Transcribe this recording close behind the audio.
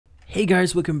Hey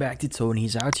guys, welcome back to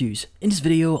Tony's How To's. In this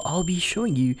video, I'll be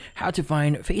showing you how to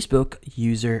find Facebook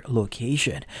user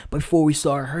location. But before we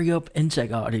start, hurry up and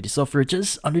check out the software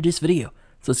just under this video.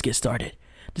 So let's get started.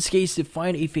 In this case, to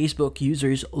find a Facebook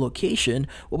user's location,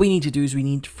 what we need to do is we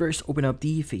need to first open up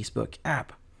the Facebook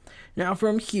app. Now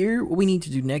from here, what we need to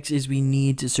do next is we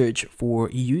need to search for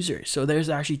users. So there's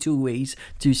actually two ways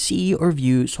to see or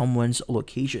view someone's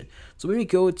location. So when we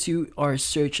go to our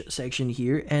search section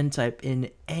here and type in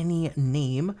any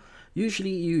name,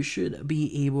 usually you should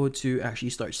be able to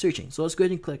actually start searching. So let's go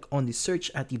ahead and click on the search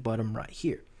at the bottom right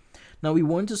here. Now we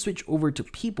want to switch over to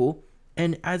people,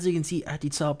 and as you can see at the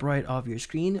top right of your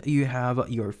screen, you have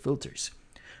your filters.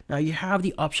 Now you have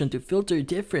the option to filter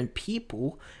different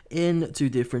people into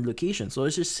different locations. So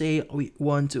let's just say we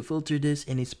want to filter this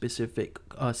in a specific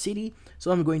city.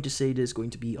 So I'm going to say this is going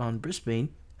to be on Brisbane,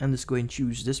 and let's go and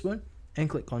choose this one and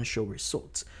click on show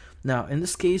results. Now in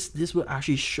this case, this will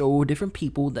actually show different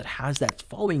people that has that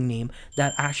following name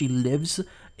that actually lives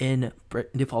in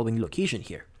the following location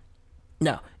here.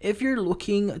 Now, if you're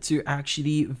looking to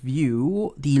actually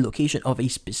view the location of a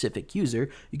specific user,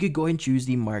 you could go and choose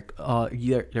the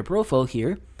their profile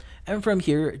here, and from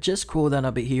here, just scroll down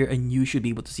a bit here, and you should be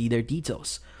able to see their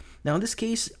details. Now, in this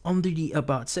case, under the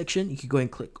About section, you can go and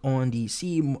click on the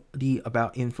See the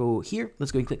About info here.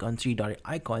 Let's go and click on three-dotted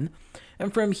icon.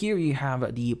 And from here, you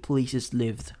have the Places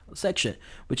Lived section,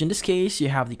 which in this case, you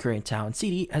have the current town,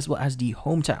 city, as well as the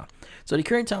hometown. So the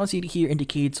current town, city here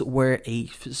indicates where a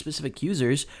specific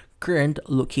user's current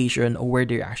location or where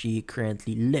they actually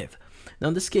currently live. Now,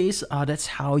 in this case, that's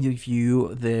how you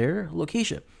view their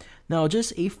location. Now,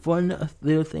 just a fun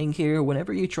little thing here,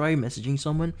 whenever you try messaging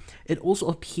someone, it also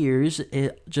appears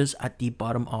just at the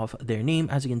bottom of their name.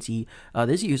 As you can see,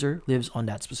 this user lives on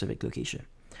that specific location.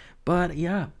 But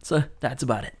yeah, so that's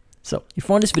about it. So if you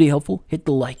found this video helpful, hit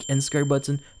the like and subscribe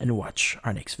button and watch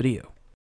our next video.